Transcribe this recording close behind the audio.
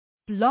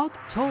Blog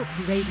Talk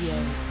Radio.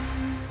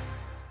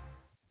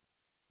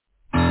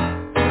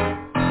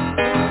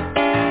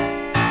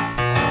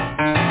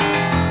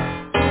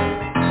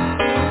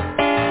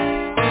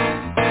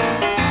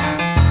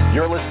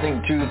 You're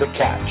listening to The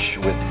Catch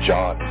with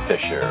John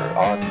Fisher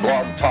on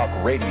Blog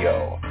Talk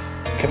Radio,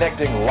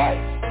 connecting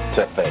life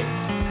to faith.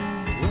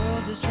 The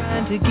world is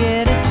trying to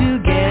get it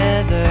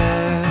together,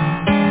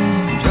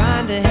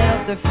 trying to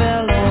help their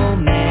fellow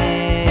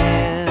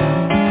man,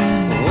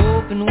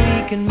 hoping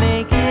we can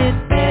make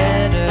it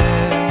better.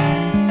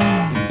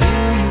 Do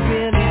you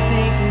really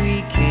think we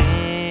can?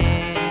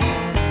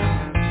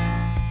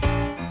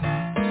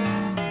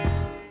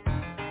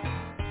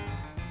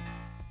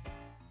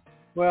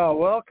 Well,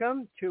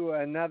 welcome to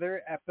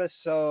another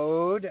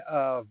episode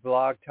of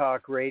Blog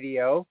Talk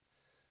Radio.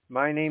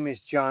 My name is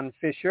John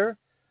Fisher.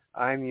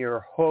 I'm your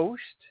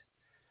host,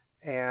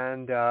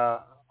 and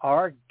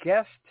our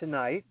guest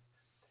tonight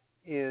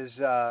is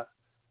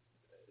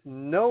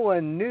no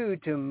one new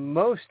to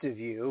most of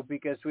you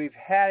because we've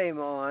had him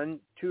on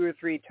 2 or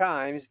 3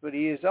 times, but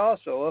he is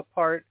also a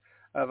part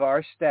of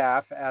our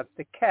staff at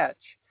The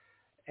Catch,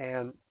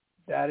 and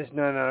that is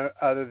none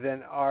other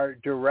than our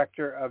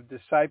Director of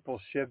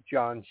Discipleship,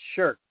 John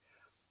Shirk.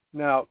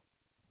 Now,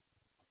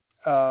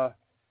 let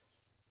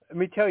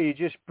me tell you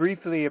just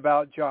briefly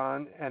about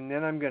John, and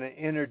then I'm going to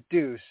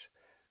introduce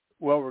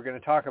what we're going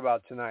to talk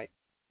about tonight,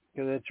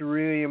 because it's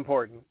really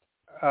important.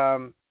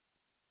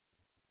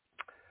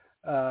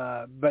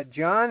 But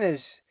John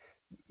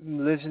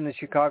lives in the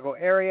Chicago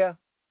area.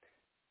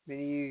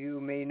 Many of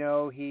you may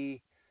know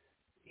he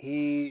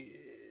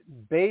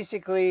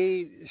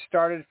basically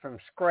started from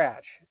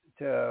scratch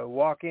to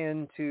walk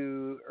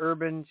into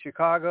urban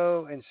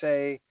Chicago and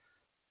say,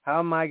 how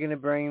am I going to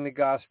bring the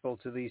gospel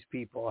to these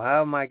people?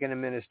 How am I going to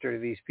minister to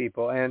these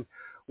people? And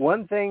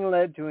one thing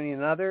led to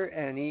another,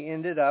 and he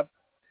ended up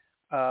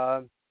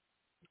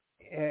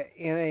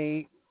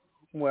in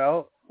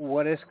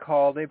what is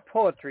called a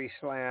poetry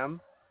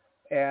slam,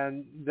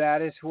 and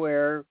that is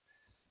where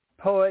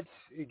poets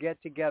get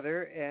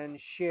together and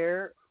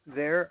share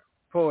their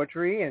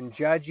poetry and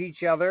judge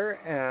each other,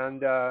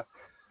 and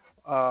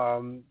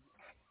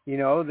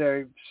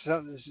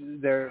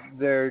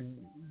they're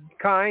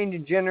kind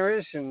and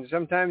generous, and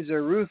sometimes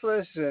they're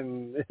ruthless,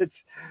 and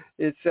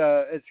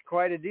it's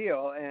quite a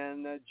deal.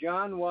 And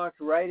John walked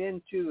right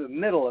into the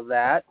middle of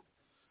that,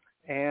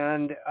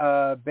 and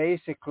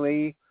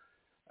basically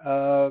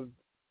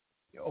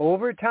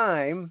over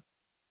time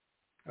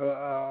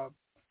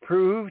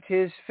proved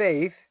his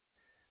faith,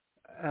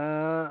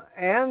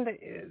 and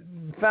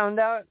found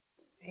out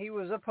he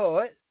was a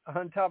poet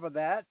on top of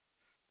that,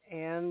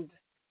 and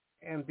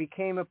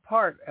became a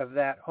part of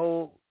that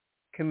whole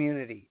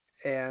community.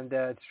 And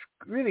it's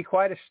really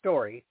quite a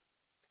story.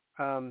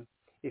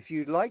 If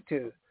you'd like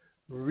to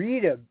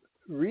read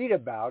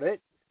about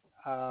it,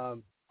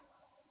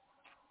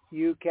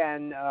 you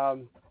can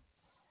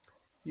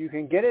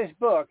get his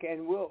book,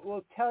 and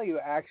we'll tell you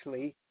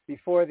actually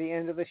before the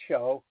end of the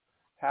show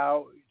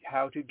how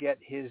to get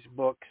his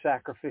book,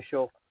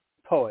 Sacrificial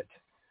Poet.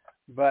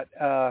 But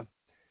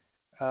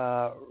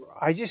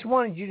I just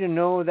wanted you to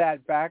know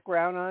that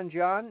background on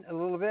John a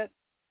little bit.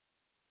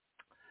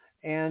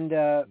 And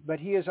but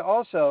he is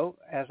also,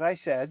 as I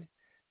said,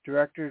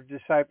 Director of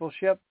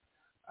Discipleship,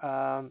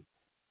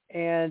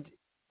 and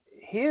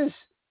his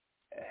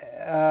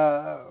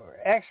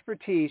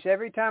expertise,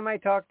 every time I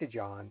talk to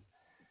John,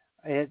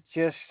 it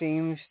just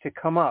seems to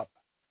come up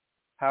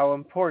how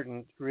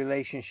important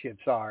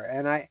relationships are.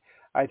 And I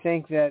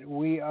think that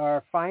we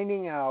are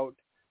finding out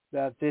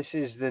that this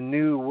is the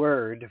new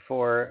word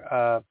for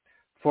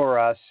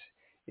us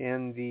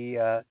in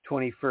the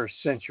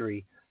 21st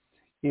century.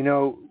 You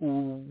know,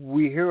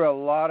 we hear a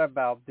lot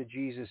about the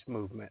Jesus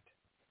movement,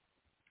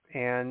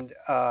 and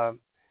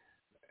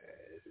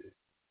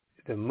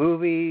the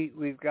movie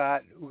we've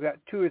got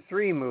 2 or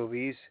 3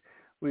 movies.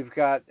 We've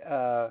got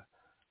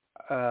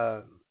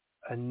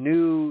a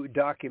new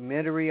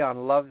documentary on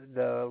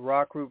the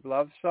rock group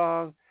Love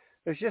Song.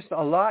 There's just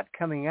a lot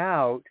coming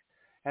out,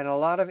 and a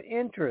lot of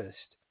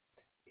interest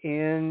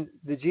in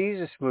the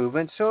Jesus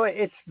movement. So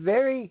it's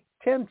very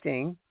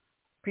tempting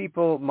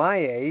people my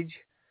age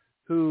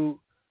who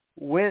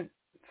went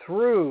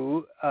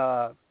through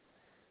the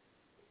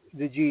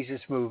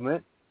Jesus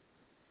movement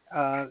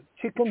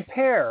to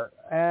compare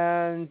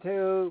and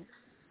to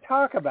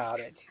talk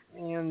about it.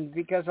 And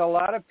because a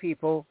lot of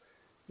people,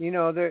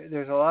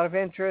 there's a lot of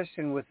interest,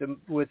 and with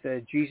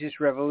the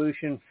Jesus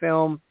Revolution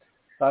film,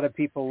 a lot of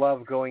people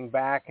love going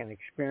back and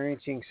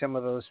experiencing some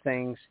of those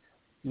things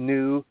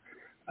new.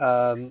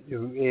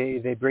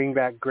 They bring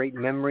back great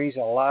memories. A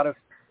lot of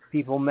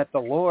people met the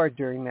Lord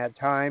during that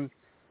time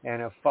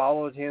and have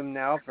followed him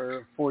now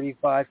for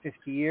 45,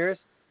 50 years.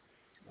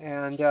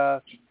 And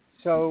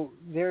so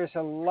there's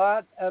a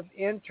lot of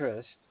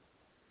interest.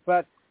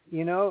 But,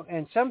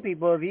 and some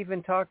people have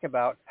even talked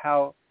about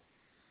how,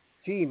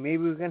 maybe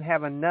we can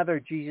have another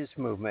Jesus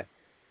movement.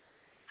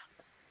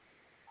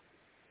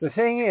 The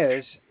thing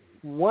is,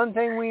 one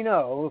thing we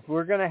know, if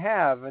we're going to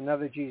have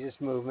another Jesus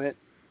movement,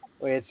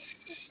 It's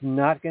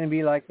not going to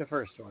be like the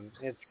first one.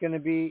 It's going to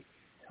be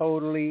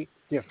totally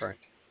different.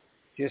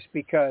 Just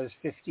because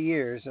 50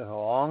 years is a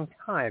long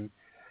time,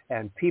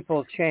 and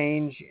people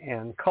change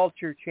and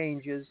culture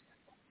changes,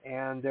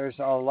 and there's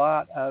a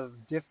lot of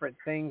different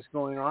things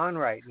going on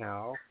right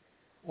now.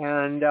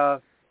 And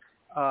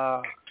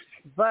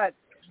but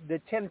the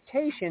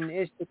temptation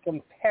is to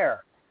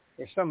compare.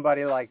 For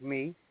somebody like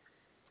me,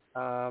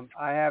 I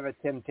have a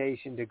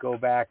temptation to go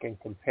back and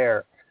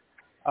compare.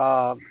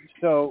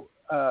 So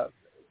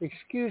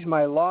excuse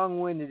my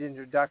long-winded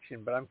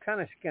introduction, but I'm kind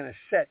of going to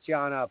set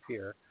John up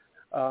here.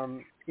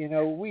 You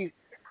know,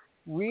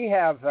 we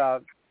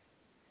have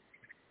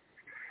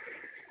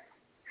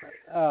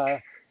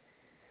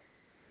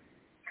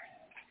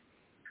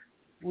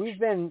we've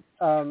been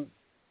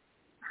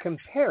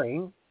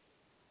comparing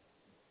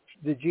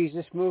the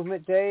Jesus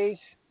movement days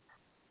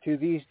to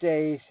these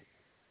days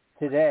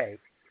today.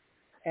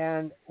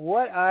 And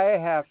what I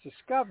have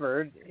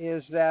discovered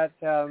is that,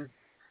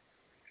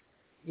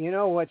 you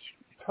know, what's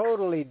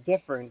totally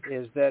different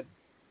is that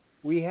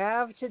we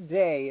have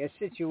today a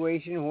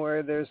situation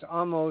where there's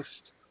almost,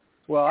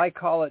 well, I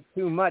call it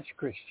too much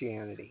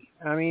Christianity.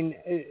 I mean,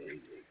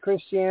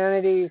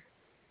 Christianity,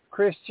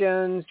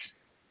 Christians,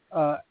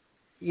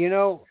 you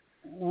know,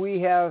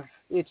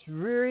 it's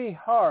really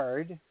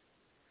hard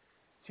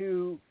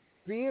to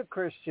be a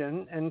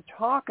Christian and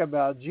talk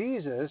about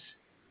Jesus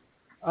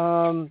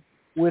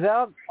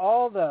without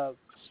all the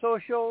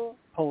social,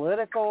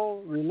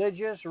 political,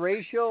 religious,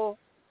 racial,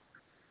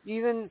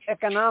 even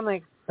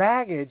economic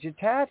baggage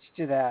attached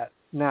to that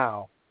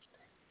now.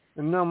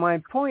 And now my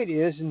point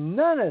is,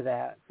 none of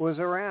that was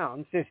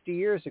around 50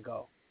 years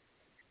ago.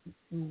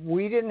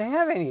 We didn't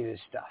have any of this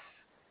stuff.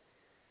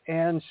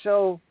 And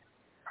so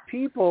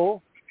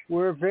people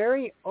were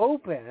very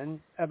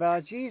open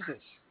about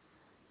Jesus.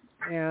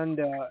 And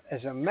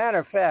as a matter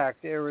of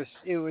fact, it was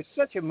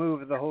such a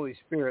move of the Holy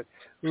Spirit.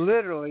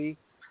 Literally,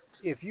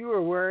 if you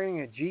were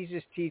wearing a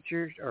Jesus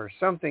t-shirt or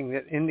something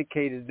that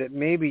indicated that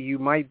maybe you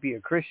might be a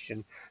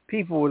Christian,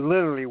 people would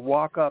literally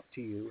walk up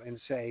to you and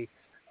say,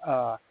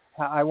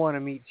 I want to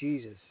meet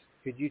Jesus.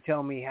 Could you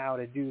tell me how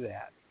to do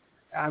that?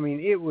 I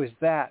mean, it was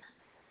that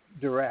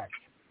direct.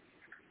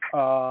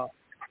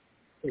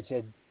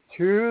 It's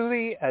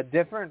truly a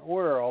different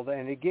world.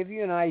 And to give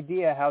you an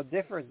idea how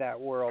different that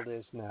world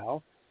is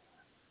now,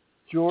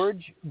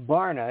 George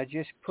Barna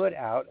just put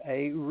out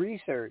a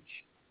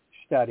research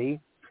study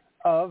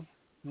of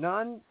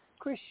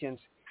non-Christians.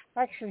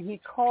 Actually, he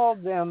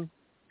called them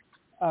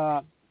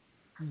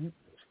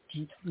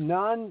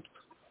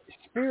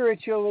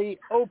non-spiritually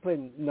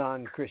open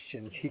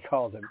non-Christians, he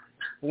called them.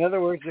 In other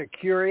words, they're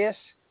curious.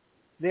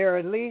 They're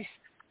at least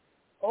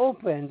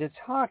open to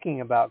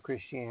talking about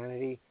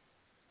Christianity,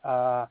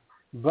 but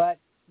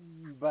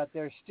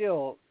they're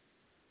still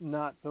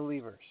not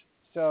believers.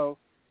 So,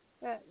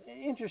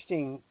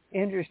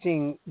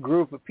 interesting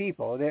group of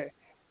people.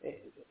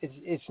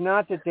 It's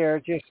not that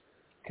they're just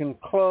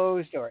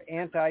closed or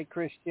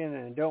anti-Christian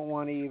and don't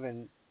want to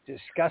even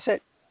discuss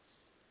it.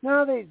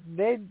 No,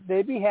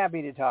 they'd be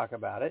happy to talk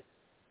about it.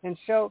 And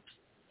so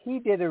he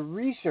did a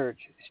research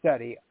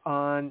study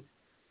on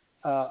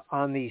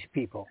these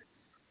people.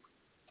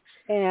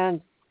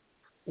 And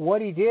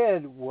what he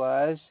did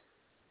was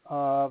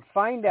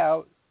find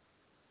out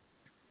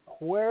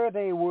where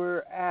they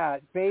were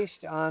at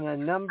based on a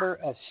number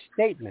of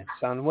statements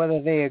on whether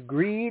they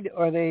agreed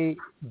or they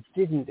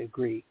didn't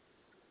agree.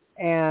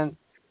 And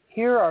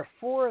here are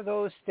 4 of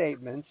those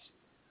statements.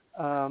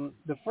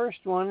 The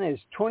first one is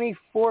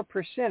 24%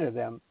 of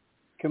them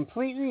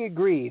completely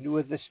agreed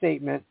with the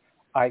statement,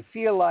 I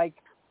feel like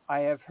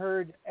I have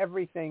heard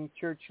everything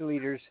church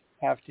leaders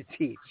have to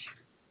teach.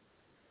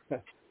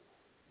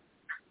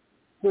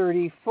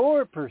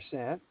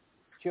 34%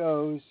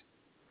 chose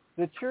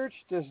the church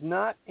does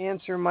not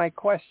answer my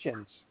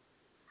questions.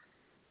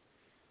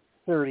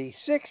 36%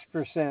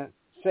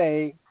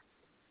 say,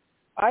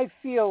 I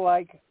feel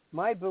like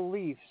my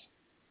beliefs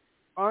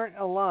aren't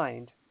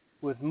aligned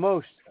with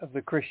most of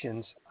the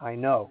Christians I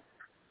know.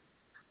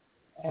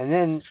 And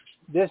then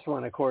this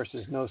one, of course,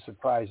 is no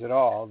surprise at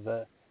all.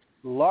 The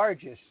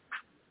largest,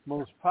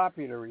 most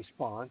popular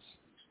response,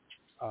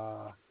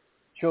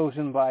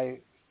 chosen by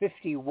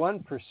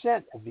 51%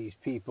 of these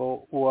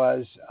people,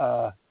 was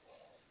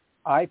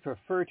I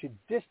prefer to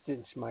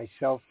distance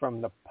myself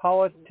from the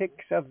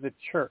politics of the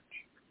church.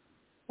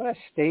 What a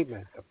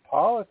statement. The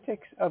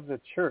politics of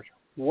the church.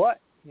 What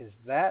is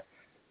that?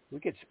 We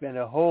could spend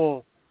a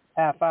whole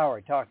half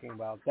hour talking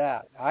about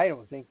that. I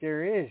don't think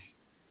there is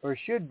or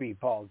should be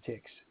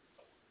politics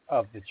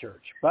of the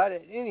church. But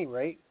at any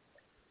rate,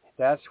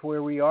 that's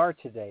where we are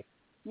today.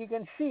 You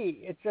can see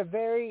it's a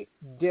very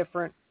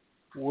different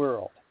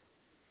world.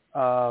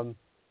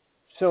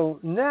 So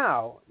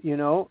now, you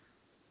know,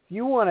 if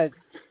you want to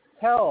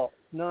tell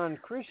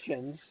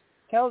non-Christians,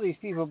 tell these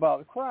people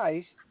about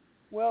Christ,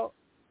 well,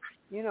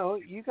 you know,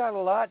 you got a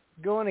lot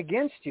going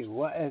against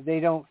you. They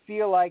don't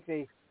feel like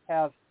they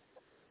have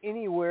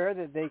anywhere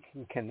that they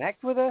can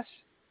connect with us.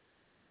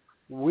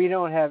 We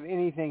don't have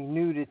anything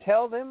new to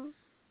tell them.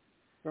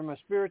 from a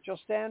spiritual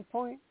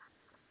standpoint.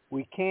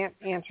 We can't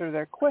answer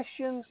their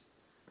questions,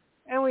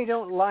 and we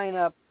don't line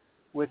up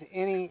with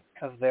any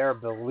of their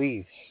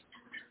beliefs.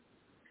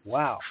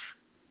 Wow.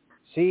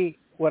 See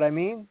what I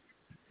mean?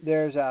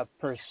 There's a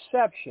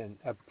perception,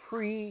 a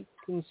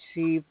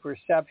preconceived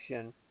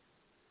perception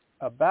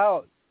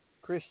about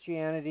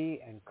Christianity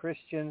and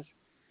Christians.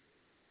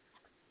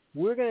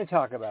 We're going to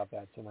talk about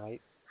that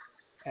tonight,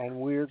 and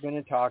we're going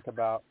to talk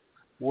about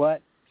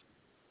what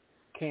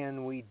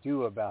can we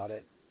do about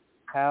it.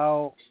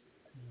 How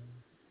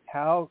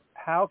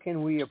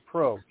can we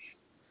approach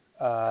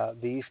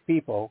these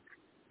people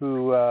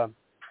who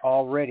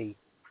already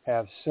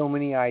have so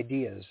many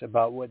ideas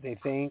about what they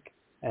think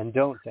and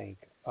don't think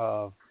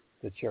of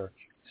the church?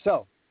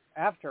 So,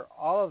 after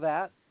all of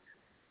that,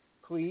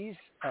 please,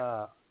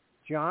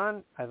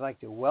 John, I'd like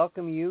to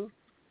welcome you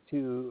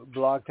to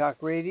Blog Talk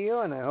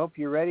Radio, and I hope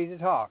you're ready to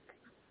talk.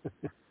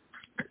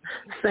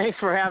 Thanks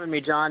for having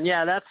me, John.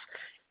 Yeah,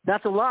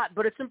 that's a lot,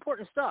 but it's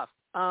important stuff.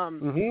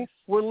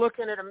 We're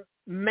looking at a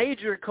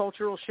major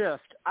cultural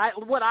shift.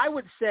 What I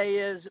would say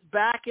is,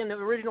 back in the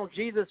original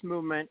Jesus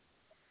movement,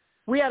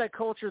 we had a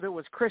culture that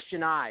was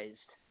Christianized.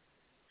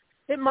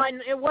 It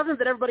wasn't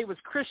that everybody was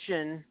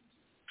Christian,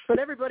 but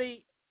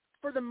everybody,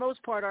 for the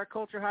most part, our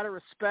culture had a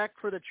respect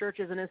for the church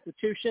as an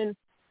institution,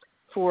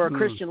 for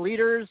Christian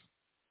leaders,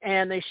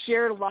 and they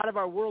shared a lot of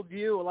our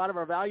worldview, a lot of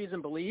our values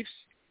and beliefs.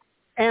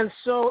 And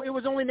so it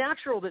was only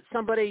natural that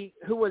somebody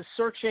who was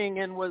searching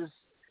and would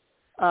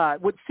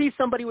see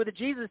somebody with a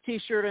Jesus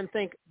T-shirt and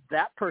think,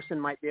 that person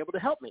might be able to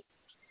help me.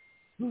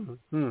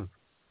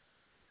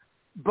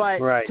 But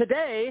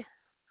today,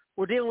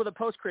 we're dealing with a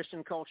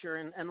post-Christian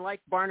culture, and like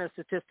Barna's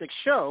statistics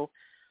show,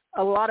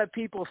 a lot of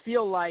people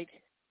feel like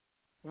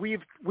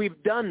we've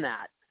done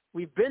that.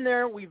 We've been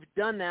there, we've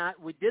done that.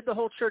 We did the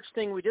whole church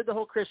thing, we did the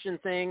whole Christian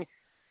thing.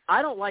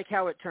 I don't like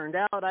how it turned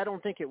out. I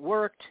don't think it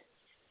worked,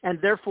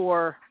 and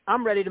therefore,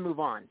 I'm ready to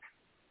move on.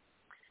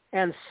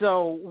 And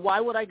so why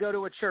would I go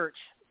to a church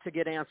to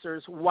get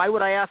answers? Why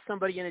would I ask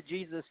somebody in a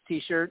Jesus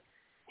T-shirt?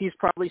 He's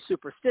probably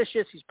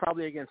superstitious. He's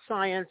probably against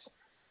science.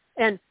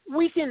 And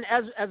we can,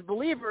 as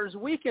believers,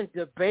 we can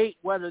debate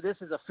whether this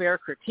is a fair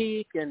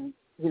critique and,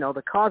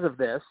 the cause of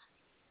this,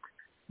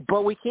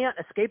 but we can't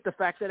escape the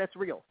fact that it's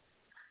real.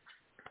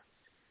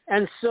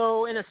 And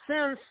so, in a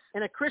sense,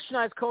 in a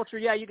Christianized culture,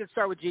 yeah, you could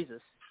start with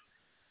Jesus,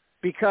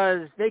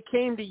 because they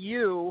came to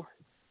you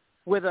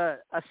with a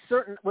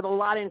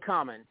lot in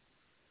common,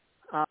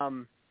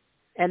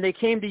 and they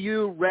came to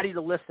you ready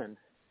to listen.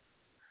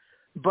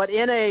 But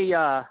in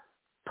a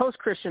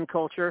post-Christian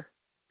culture,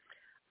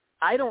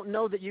 I don't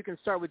know that you can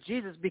start with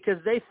Jesus, because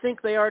they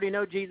think they already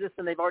know Jesus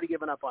and they've already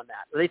given up on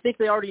that. They think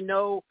they already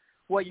know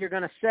what you're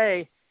going to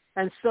say,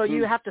 and so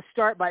you have to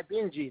start by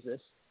being Jesus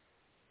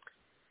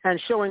and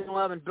showing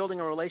love and building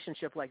a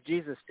relationship like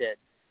Jesus did,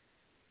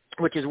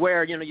 which is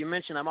where, you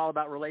mentioned I'm all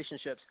about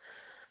relationships.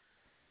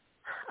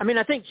 I mean,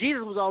 I think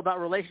Jesus was all about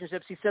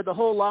relationships. He said the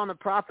whole law and the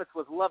prophets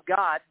was love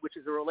God, which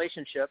is a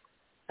relationship,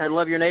 and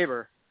love your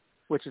neighbor,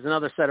 which is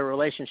another set of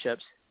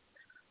relationships.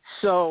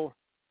 So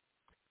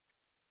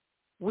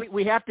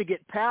we have to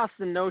get past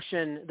the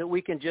notion that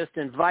we can just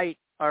invite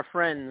our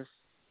friends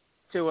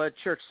to a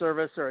church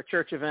service or a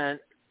church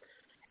event,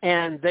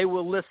 and they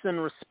will listen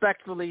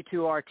respectfully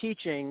to our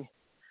teaching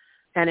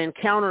and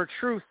encounter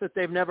truth that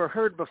they've never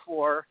heard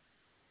before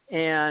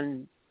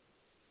and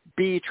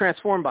be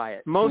transformed by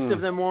it. Most of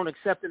them won't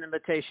accept an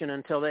invitation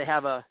until they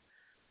have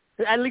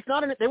they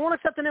won't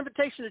accept an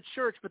invitation to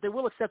church, but they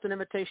will accept an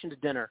invitation to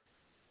dinner.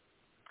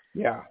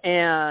 Yeah.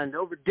 And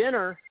over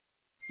dinner,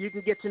 you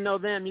can get to know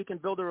them. You can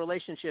build a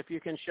relationship. You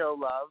can show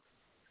love.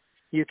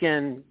 You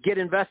can get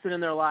invested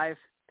in their life.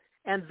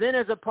 And then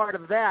as a part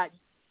of that,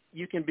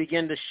 you can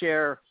begin to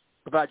share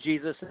about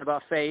Jesus and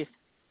about faith.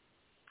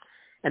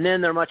 And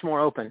then they're much more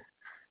open.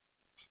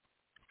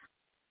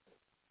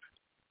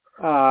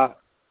 How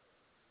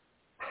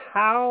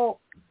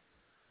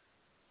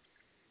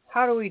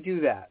do we do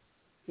that?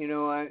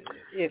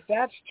 If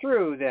that's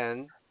true,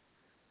 then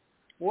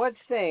what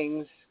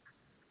things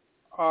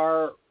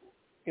are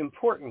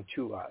important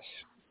to us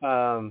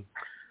to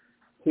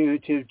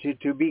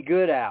be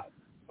good at?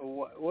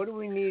 What do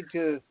we need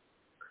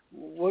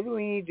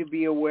to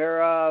be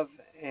aware of,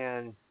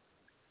 and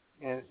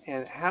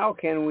how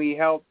can we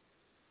help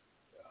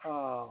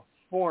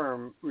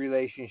form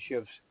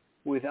relationships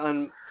with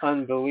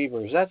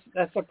unbelievers?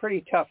 That's a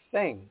pretty tough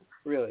thing,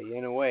 really,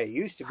 in a way. It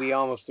used to be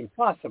almost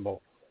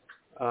impossible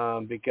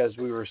because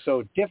we were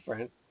so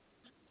different.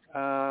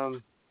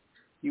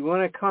 You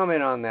want to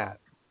comment on that?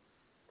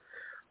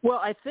 Well,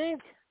 I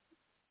think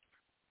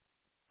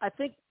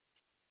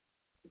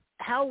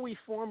how we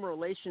form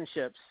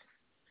relationships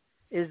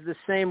is the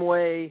same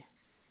way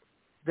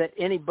that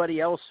anybody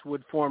else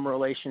would form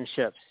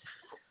relationships.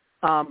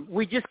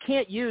 We just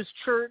can't use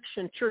church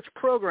and church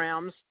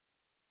programs.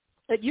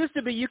 It used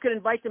to be you could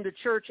invite them to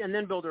church and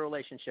then build a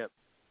relationship.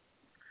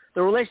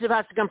 The relationship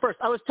has to come first.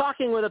 I was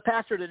talking with a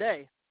pastor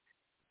today,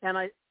 and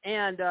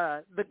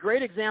the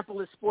great example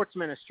is sports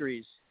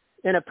ministries.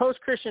 In a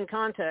post-Christian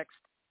context,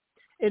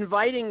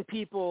 inviting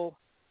people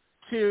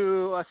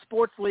to a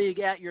sports league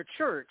at your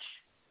church,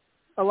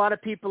 a lot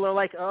of people are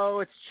like, oh,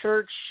 it's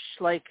church,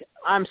 like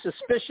I'm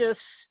suspicious,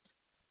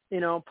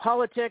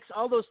 politics,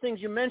 all those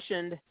things you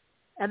mentioned,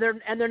 and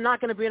they're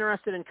not going to be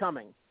interested in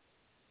coming.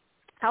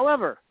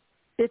 However,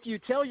 if you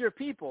tell your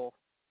people,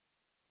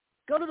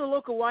 go to the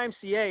local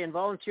YMCA and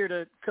volunteer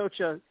to coach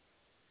a,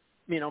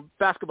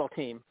 basketball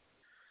team.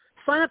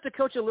 Sign up to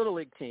coach a Little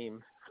League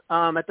team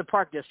at the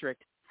Park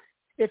District.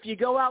 If you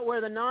go out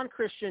where the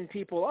non-Christian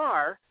people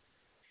are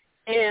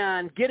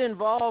and get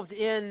involved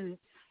in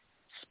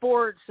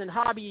sports and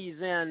hobbies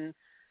and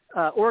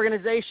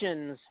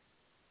organizations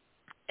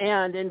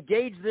and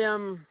engage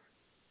them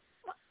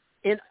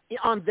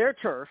on their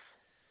turf,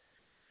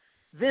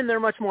 then they're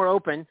much more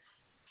open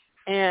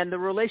and the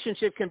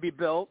relationship can be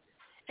built.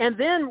 And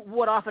then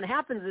what often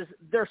happens is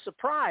they're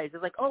surprised.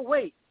 It's like, oh,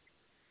 wait,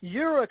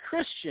 you're a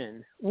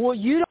Christian. Well,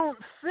 you don't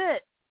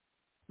fit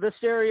the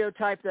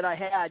stereotype that I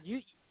had.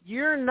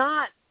 You're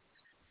not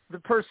the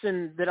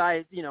person that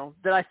I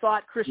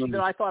thought Christian,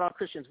 that I thought all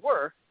Christians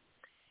were.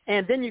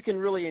 And then you can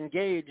really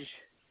engage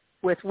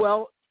with,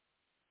 well,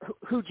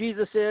 who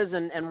Jesus is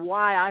and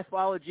why I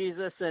follow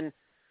Jesus and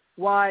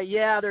why,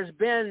 there's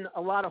been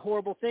a lot of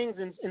horrible things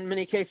in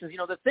many cases.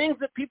 The things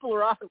that people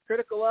are often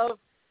critical of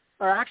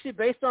are actually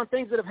based on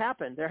things that have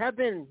happened. There have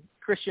been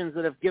Christians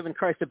that have given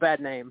Christ a bad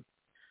name.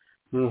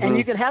 Mm-hmm. And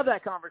you can have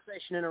that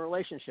conversation in a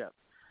relationship.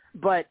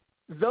 But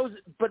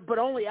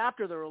only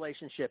after the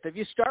relationship. If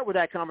you start with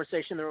that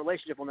conversation, the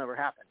relationship will never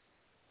happen.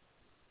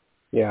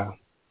 Yeah.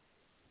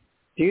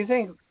 Do you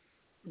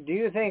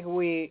think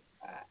we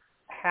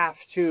have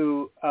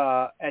to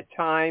at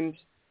times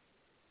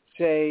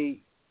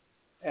say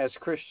as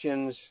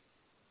Christians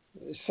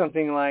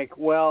something like,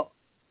 well,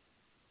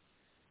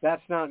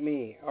 that's not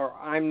me, or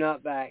I'm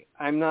not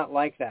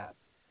like that,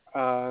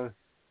 or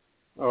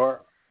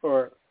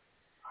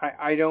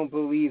I don't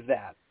believe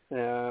that.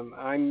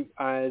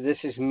 This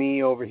is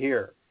me over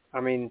here.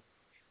 I mean,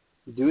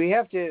 do we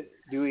have to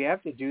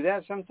do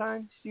that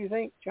sometimes? Do you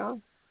think,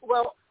 John?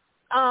 Well,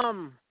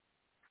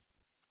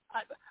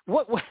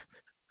 what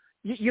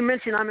you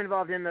mentioned, I'm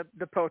involved in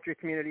the poetry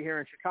community here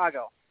in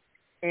Chicago,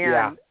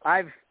 and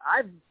I've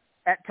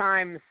at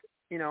times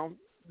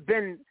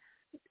been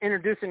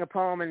introducing a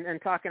poem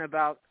and talking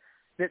about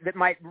that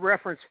might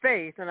reference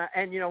faith, and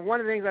one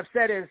of the things I've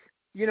said is,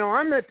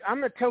 I'm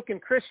the token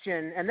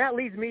Christian, and that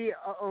leads me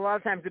a lot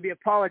of times to be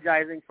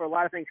apologizing for a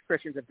lot of things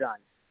Christians have done,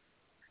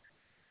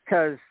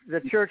 because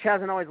the church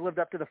hasn't always lived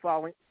up to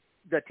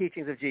the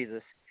teachings of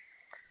Jesus.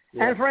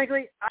 Yeah. And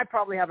frankly, I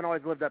probably haven't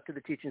always lived up to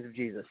the teachings of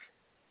Jesus.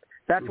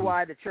 That's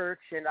why the church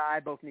and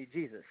I both need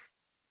Jesus.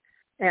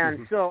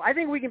 And so I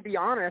think we can be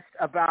honest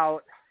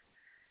about,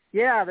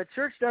 the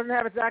church doesn't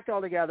have its act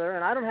all together,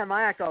 and I don't have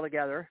my act all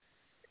together.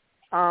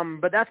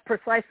 But that's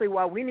precisely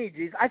why we need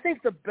Jesus. I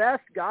think the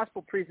best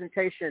gospel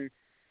presentation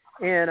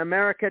in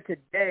America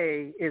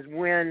today is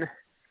when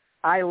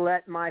I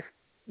let my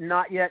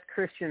not yet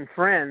Christian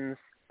friends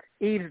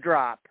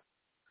eavesdrop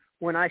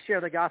when I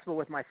share the gospel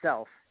with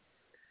myself.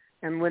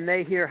 And when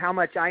they hear how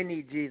much I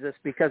need Jesus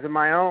because of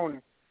my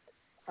own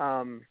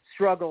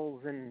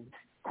struggles and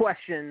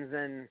questions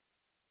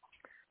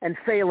and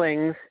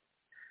failings,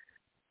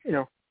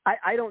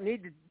 I don't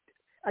need to.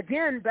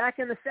 Again, back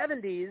in the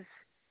 70s,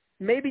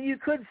 maybe you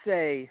could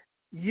say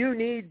you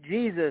need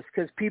Jesus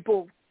because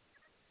people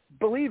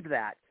believed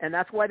that, and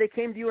that's why they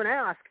came to you and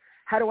asked,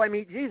 how do I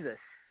meet Jesus?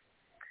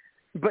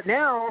 But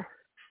now,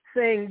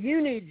 saying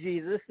you need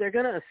Jesus, they're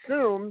going to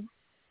assume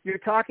you're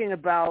talking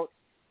about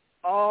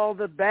all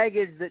the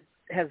baggage that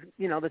has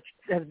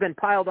been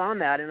piled on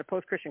that in a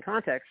post-Christian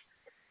context.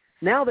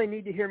 Now they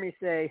need to hear me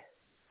say,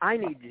 I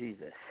need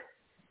Jesus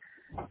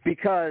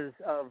because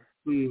of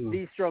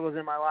these struggles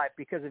in my life,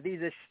 because of these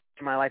issues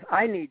in my life.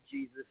 I need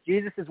Jesus.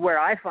 Jesus is where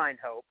I find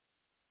hope.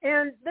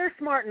 And they're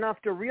smart enough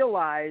to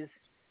realize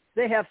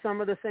they have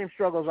some of the same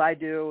struggles I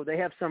do. They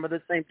have some of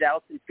the same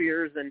doubts and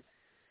fears and,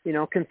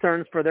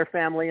 concerns for their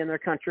family and their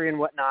country and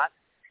whatnot.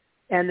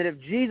 And that if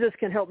Jesus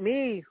can help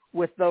me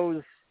with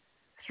those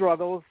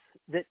struggles,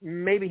 that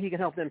maybe he can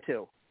help them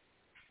too.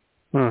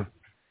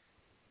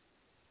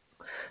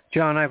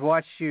 John, I've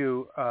watched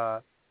you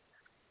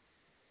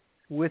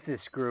with this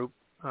group.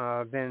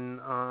 Been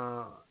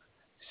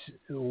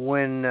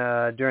when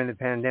during the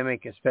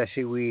pandemic,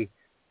 especially,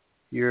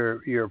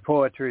 your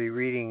poetry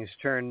readings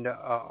turned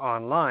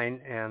online,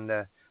 and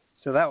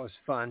so that was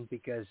fun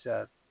because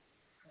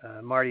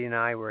Marty and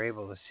I were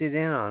able to sit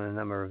in on a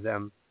number of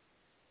them,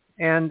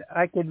 and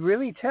I could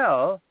really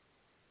tell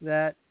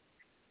that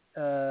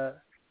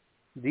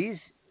these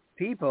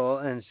people,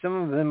 and some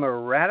of them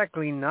are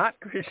radically not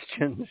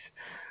Christians,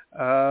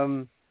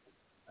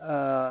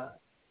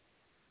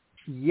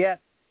 yet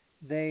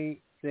they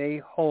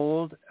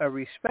hold a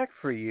respect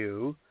for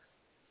you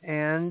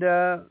and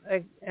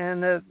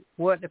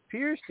what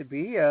appears to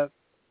be a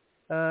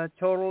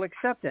total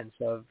acceptance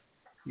of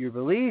your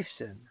beliefs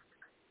and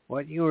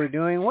what you are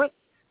doing. What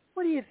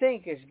do you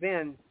think has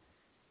been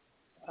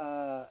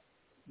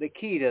the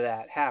key to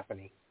that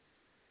happening?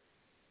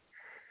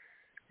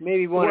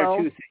 Maybe one or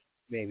two things,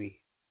 maybe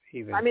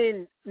even. I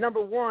mean,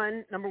 number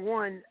one,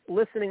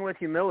 listening with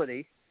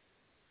humility,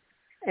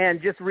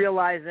 and just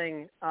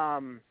realizing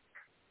I'm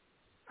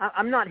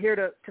not here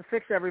to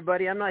fix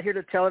everybody. I'm not here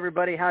to tell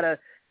everybody how to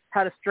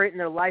straighten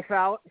their life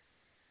out.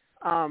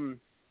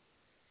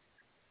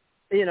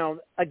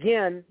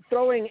 Again,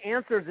 throwing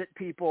answers at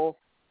people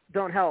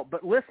don't help,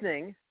 but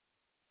listening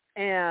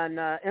and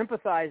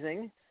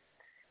empathizing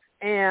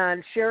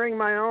and sharing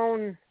my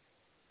own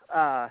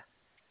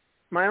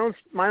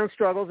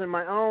struggles and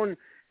my own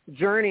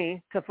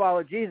journey to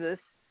follow Jesus.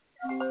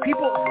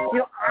 People,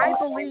 I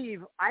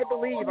believe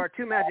are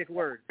two magic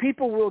words.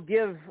 People will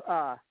give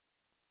a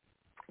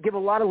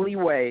lot of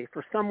leeway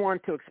for someone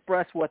to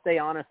express what they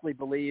honestly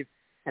believe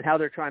and how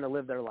they're trying to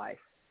live their life.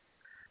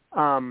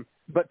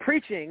 But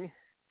preaching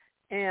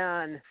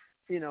and,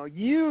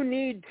 you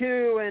need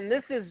to, and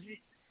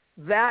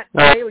that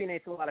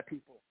alienates a lot of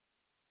people.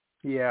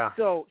 Yeah.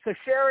 So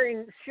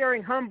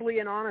sharing humbly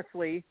and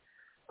honestly,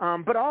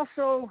 but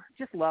also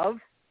just love,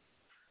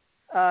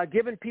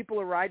 giving people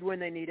a ride when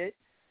they need it,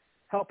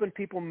 helping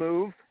people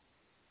move.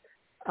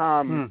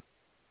 During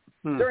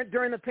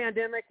the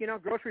pandemic,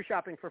 grocery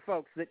shopping for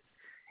folks that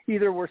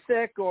either were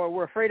sick or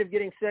were afraid of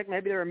getting sick.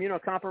 Maybe they're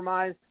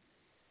immunocompromised.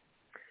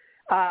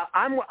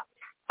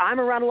 I'm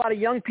around a lot of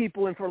young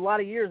people, and for a lot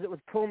of years it was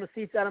pulling the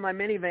seats out of my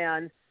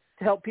minivan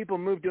to help people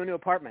move to a new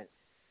apartment.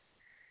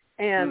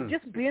 And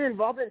just being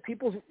involved in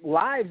people's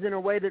lives in a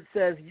way that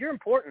says, you're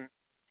important,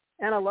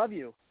 and I love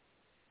you.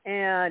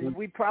 And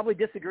we probably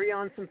disagree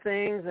on some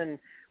things, and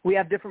we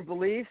have different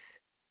beliefs,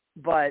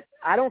 but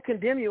I don't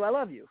condemn you. I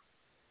love you,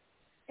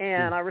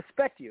 and I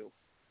respect you.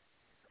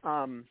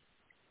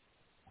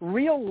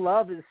 Real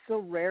love is so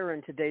rare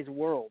in today's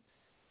world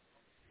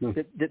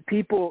that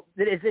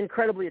it's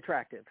incredibly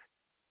attractive.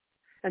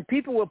 And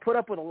people will put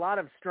up with a lot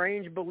of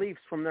strange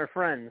beliefs from their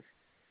friends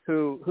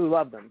who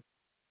love them.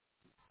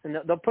 And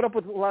they'll put up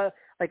with a lot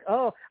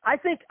of, I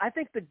think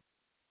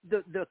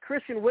the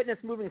Christian witness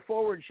moving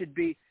forward should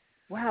be,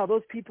 wow,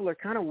 those people are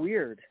kind of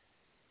weird,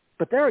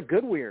 but they're a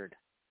good weird.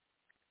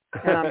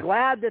 And I'm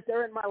glad that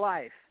they're in my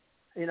life.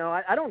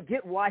 I don't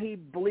get why he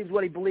believes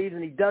what he believes,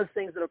 and he does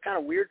things that are kind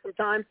of weird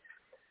sometimes,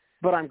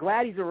 but I'm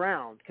glad he's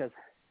around because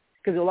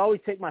he'll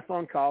always take my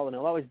phone call, and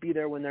he'll always be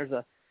there when there's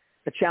a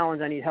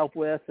challenge I need help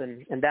with,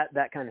 and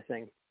that kind of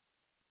thing.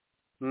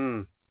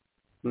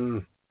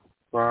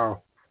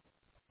 Wow.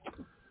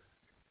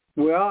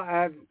 Well,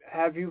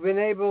 have you been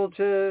able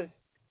to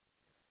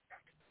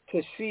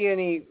see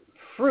any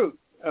fruit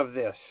of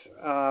this?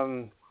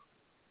 I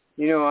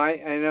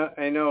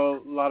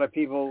know a lot of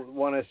people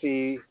want to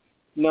see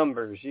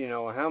numbers.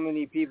 How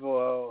many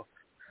people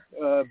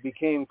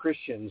became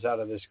Christians out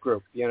of this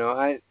group?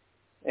 I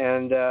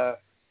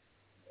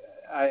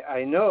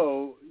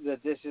know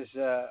that this is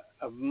a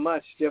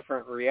much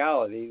different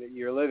reality that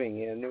you're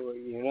living in.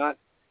 You're not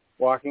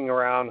walking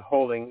around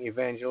holding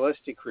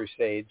evangelistic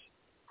crusades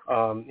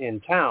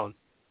in town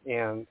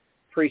and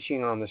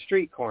preaching on the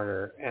street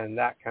corner and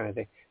that kind of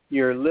thing.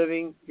 You're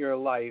living your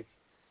life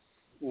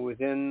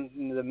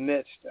within the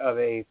midst of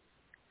a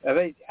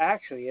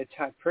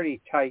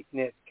pretty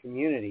tight-knit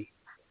community.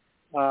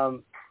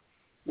 There's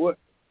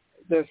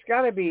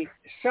got to be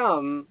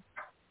some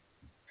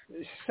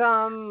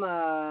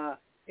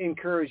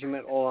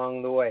encouragement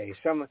along the way.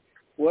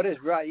 What has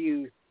brought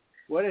you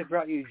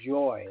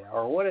joy,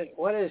 or what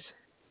has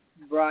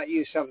brought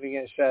you something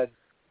that said,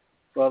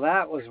 well,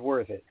 that was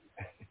worth it.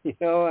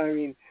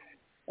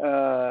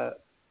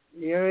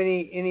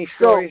 Any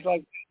stories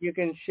like you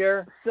can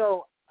share?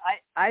 So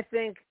I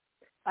think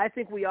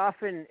we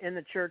often in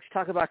the church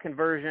talk about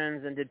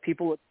conversions and did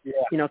people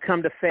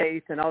come to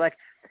faith and all that.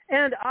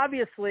 And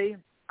obviously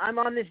I'm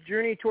on this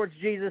journey towards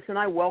Jesus, and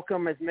I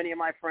welcome as many of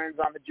my friends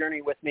on the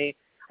journey with me.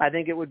 I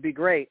think it would be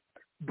great.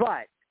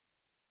 But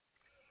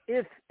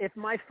if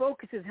my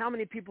focus is how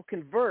many people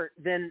convert,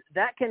 then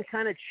that can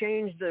kind of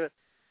change the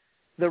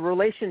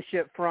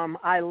relationship from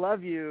I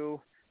love you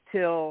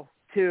to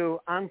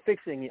I'm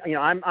fixing you.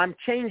 I'm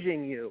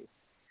changing you.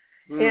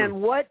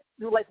 And what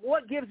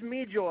gives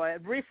me joy?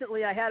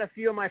 Recently, I had a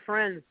few of my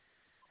friends.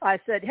 I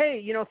said,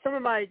 hey, some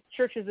of my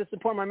churches that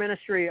support my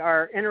ministry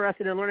are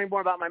interested in learning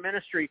more about my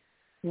ministry.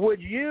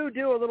 Would you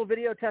do a little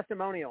video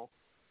testimonial?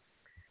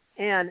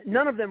 And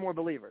none of them were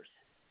believers.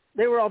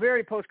 They were all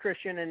very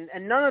post-Christian,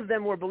 and none of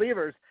them were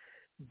believers.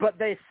 But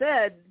they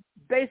said,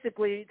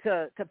 basically,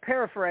 to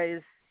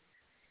paraphrase,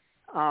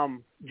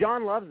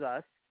 John loves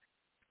us.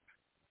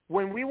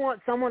 When we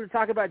want someone to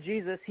talk about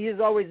Jesus, he is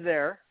always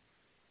there.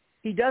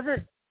 He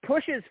doesn't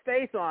push his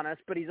faith on us,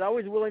 but he's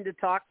always willing to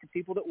talk to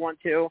people that want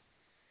to.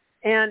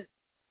 And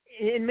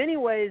in many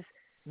ways,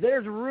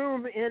 there's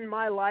room in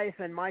my life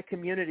and my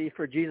community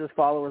for Jesus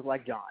followers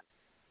like John.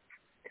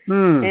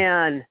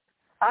 And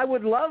I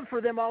would love for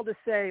them all to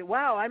say,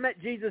 wow, I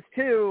met Jesus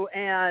too.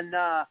 And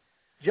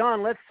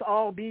John, let's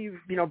all be,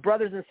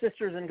 brothers and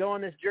sisters and go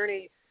on this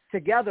journey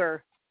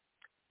together.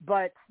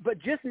 But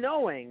just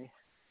knowing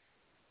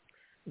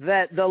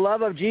that the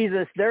love of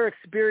Jesus, they're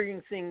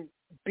experiencing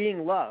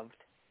being loved.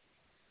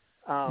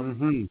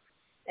 And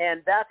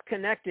and that's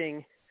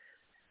connecting.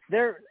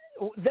 Their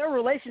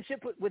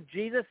relationship with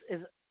Jesus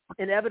is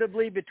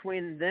inevitably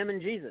between them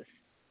and Jesus.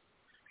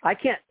 I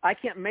can't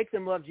make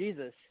them love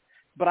Jesus,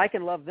 but I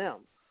can love them.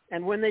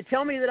 And when they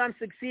tell me that I'm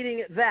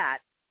succeeding at that,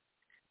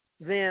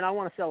 then I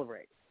want to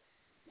celebrate.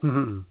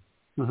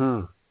 Mm-hmm.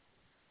 Mm-hmm.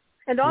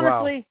 And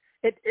honestly,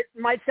 it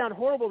might sound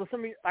horrible to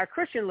some of our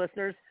Christian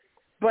listeners,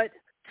 but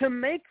to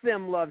make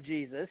them love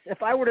Jesus,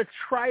 if I were to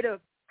try to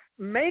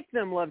make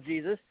them love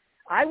Jesus,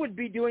 I would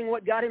be doing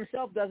what God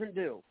himself doesn't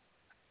do.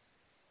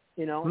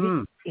 You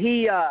know,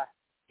 he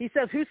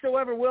says,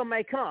 whosoever will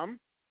may come,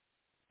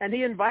 and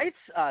he invites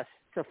us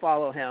to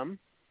follow him.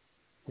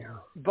 Yeah.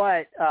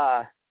 But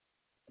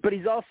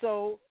he's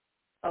also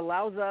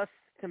allows us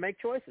to make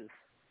choices.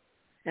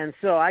 And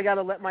so I got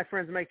to let my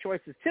friends make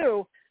choices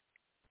too,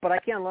 but I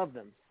can't love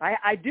them.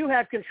 I do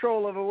have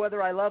control over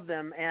whether I love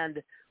them,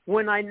 and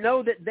when I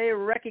know that they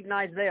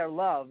recognize they are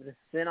loved,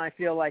 then I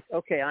feel like,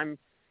 okay, I'm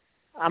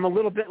a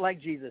little bit like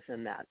Jesus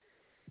in that.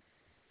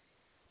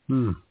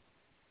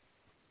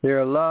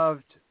 They're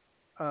loved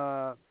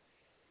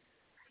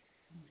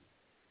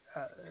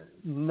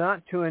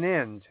not to an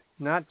end.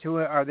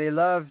 Are they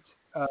loved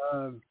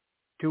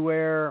to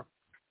where,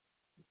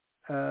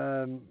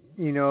 they'll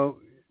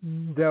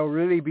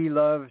really be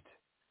loved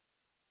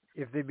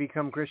if they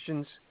become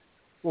Christians,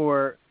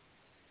 or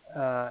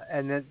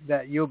and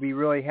that you'll be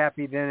really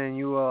happy then and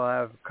you will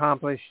have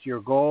accomplished your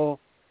goal,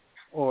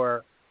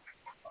 or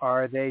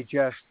are they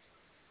just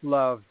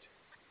loved,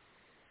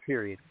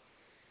 period?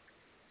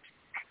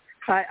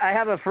 I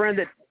have a friend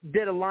that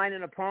did a line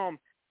in a poem,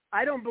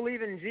 I don't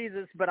believe in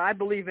Jesus, but I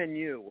believe in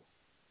you.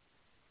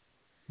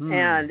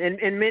 And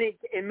in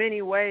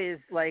many ways,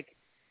 like,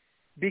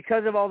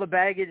 because of all the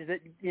baggage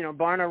that,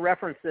 Barna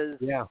references,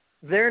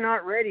 they're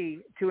not ready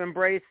to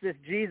embrace this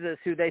Jesus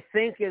who they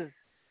think is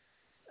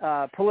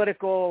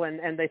political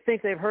and they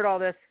think they've heard all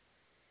this,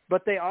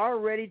 but they are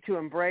ready to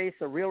embrace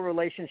a real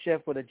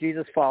relationship with a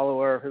Jesus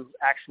follower who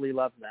actually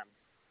loves them.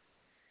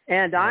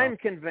 And I'm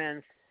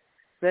convinced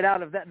that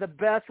out of that, the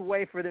best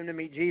way for them to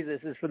meet Jesus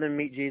is for them to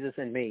meet Jesus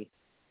in me.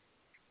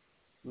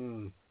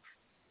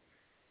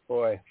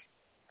 Boy.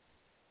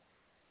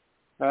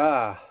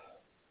 That's,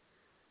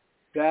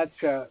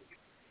 say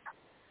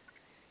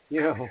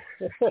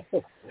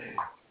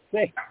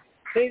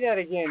that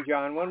again,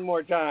 John, one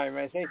more time.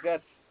 I think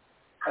that's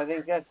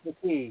the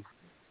key.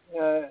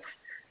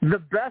 The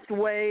best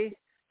way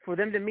for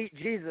them to meet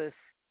Jesus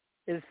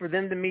is for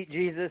them to meet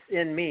Jesus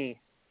in me.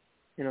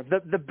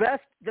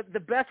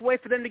 The best way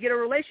for them to get a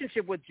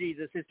relationship with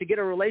Jesus is to get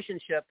a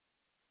relationship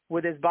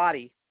with his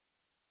body,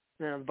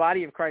 the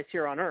body of Christ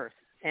here on earth.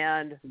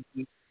 And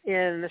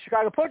in the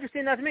Chicago poetry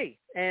scene, that's me.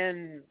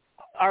 And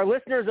our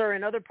listeners are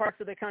in other parts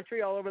of the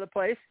country, all over the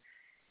place,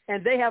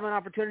 and they have an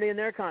opportunity in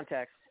their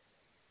context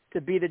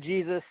to be the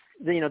Jesus,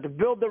 to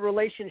build the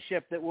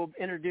relationship that will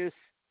introduce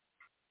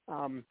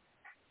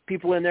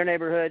people in their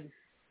neighborhood,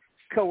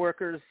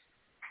 coworkers,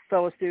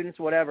 fellow students,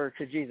 whatever,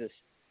 to Jesus.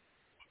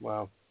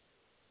 Wow.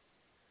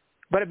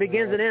 But it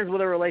begins and ends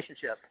with a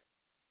relationship.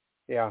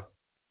 Yeah.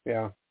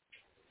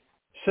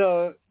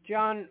 So,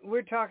 John,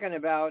 we're talking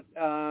about,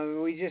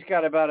 we just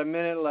got about a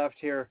minute left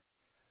here.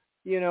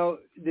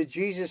 The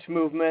Jesus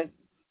movement,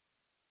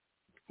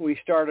 we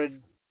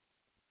started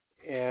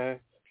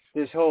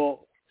this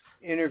whole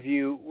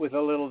interview with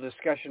a little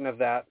discussion of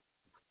that.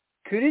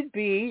 Could it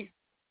be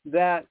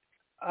that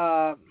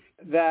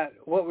that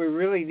what we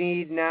really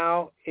need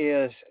now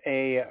is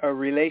a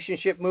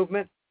relationship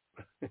movement?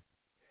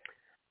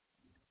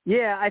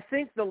 Yeah, I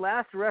think the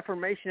last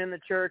Reformation in the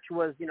church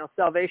was,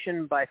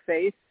 salvation by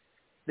faith.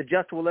 The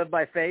just will live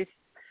by faith.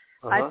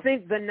 I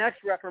think the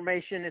next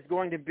Reformation is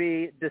going to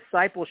be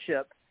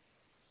discipleship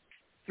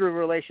through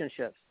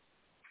relationships.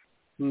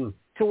 To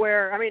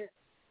where,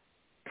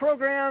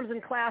 programs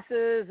and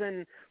classes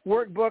and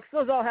workbooks,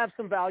 those all have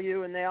some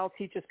value and they all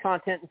teach us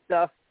content and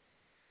stuff.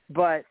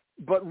 But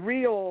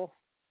real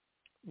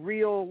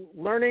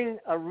learning,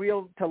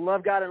 to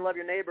love God and love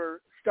your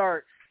neighbor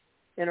starts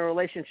in a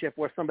relationship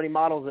where somebody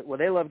models it, where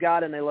they love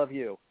God and they love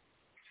you.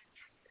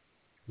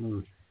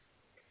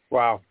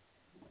 Wow.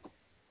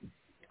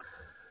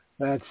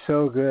 That's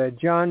so good.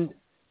 John,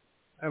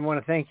 I want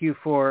to thank you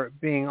for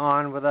being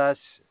on with us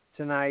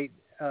tonight.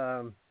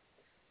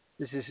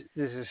 This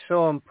is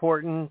so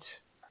important.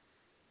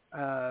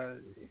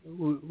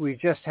 We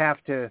just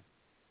have to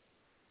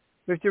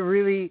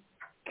really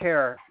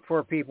care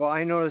for people.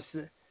 I noticed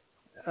this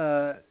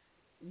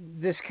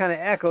kind of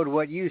echoed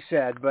what you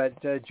said,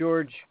 but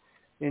George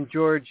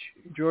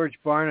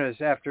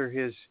Barna's, after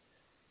his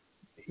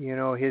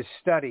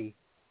study,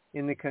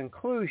 in the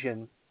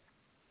conclusion,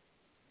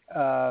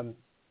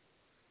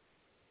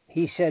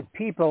 he said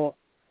people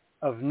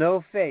of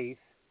no faith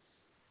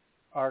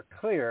are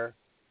clear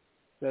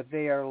that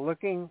they are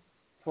looking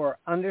for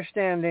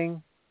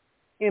understanding,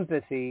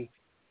 empathy,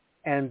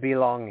 and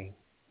belonging.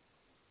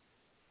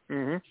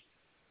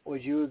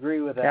 Would you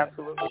agree with that?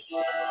 Absolutely.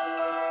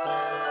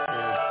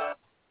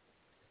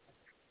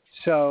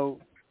 So,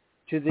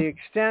 to the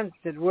extent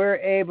that we're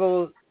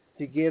able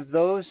to give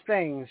those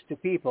things to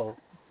people,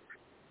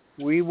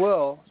 we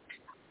will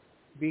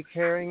be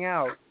carrying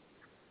out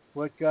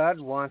what God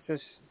wants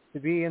us to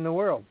be in the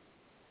world.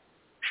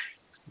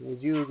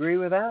 Would you agree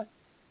with that?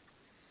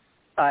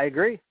 I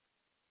agree.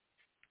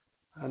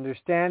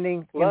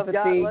 Understanding, love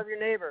empathy, God, love your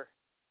neighbor,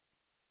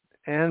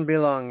 and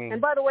belonging.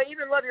 And by the way,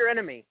 even love your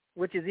enemy,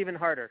 which is even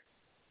harder.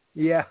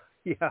 Yeah,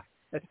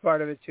 that's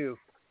part of it too.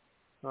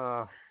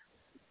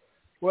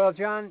 Well,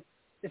 John,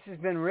 this has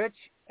been rich.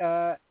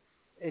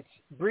 It's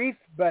brief,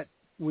 but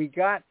we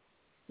got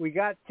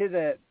to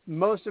the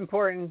most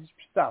important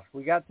stuff.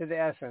 We got to the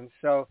essence.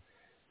 So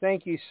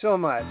thank you so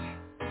much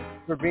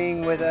for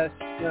being with us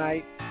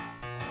tonight.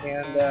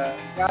 And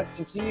God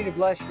continue to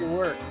bless your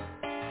work,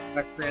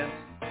 my friends.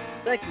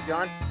 Thank you,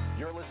 John.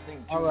 You're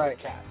listening to The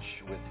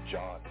Catch with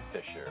John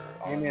Fisher.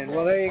 Amen.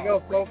 Well, there you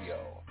go, folks.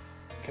 Radio,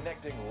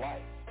 connecting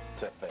life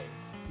to faith.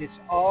 It's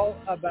all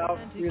about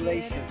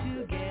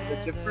relationships.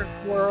 The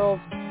different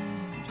worlds,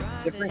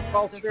 different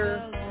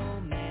culture.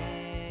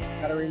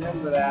 Got to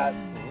remember that.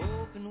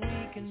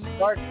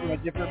 Start from a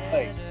different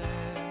place.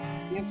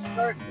 You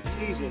start with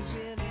Jesus.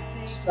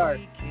 Start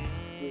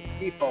with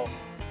people.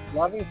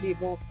 Loving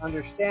people,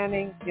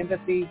 understanding,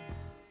 empathy,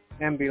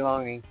 and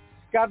belonging.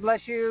 God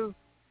bless you.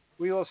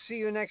 We will see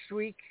you next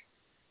week.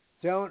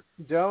 Don't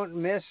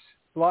miss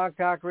Blog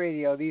Talk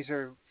Radio. These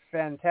are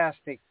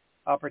fantastic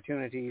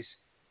opportunities.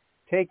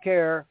 Take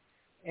care,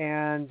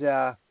 and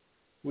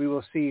we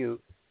will see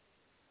you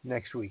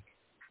next week.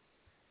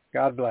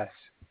 God bless.